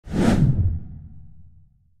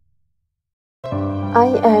I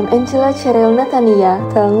am Angelleta Soekanto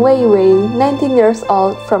Finalis, 19 years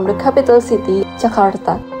old from the capital city,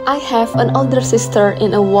 Jakarta. I have an older sister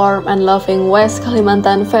in a warm and loving West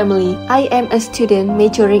Kalimantan family. I am a student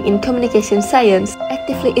majoring in communication science,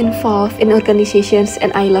 actively involved in organizations,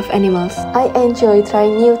 and I love animals. I enjoy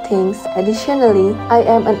trying new things. Additionally, I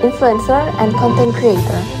am an influencer and content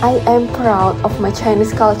creator. I am proud of my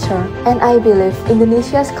Chinese culture, and I believe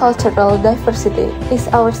Indonesia's cultural diversity is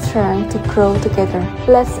our strength to grow together.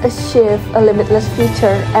 Let's achieve a limitless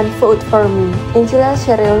future and vote for me, Angelleta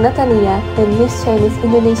Soekanto and Miss Chinese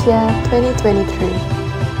Indonesia 2023.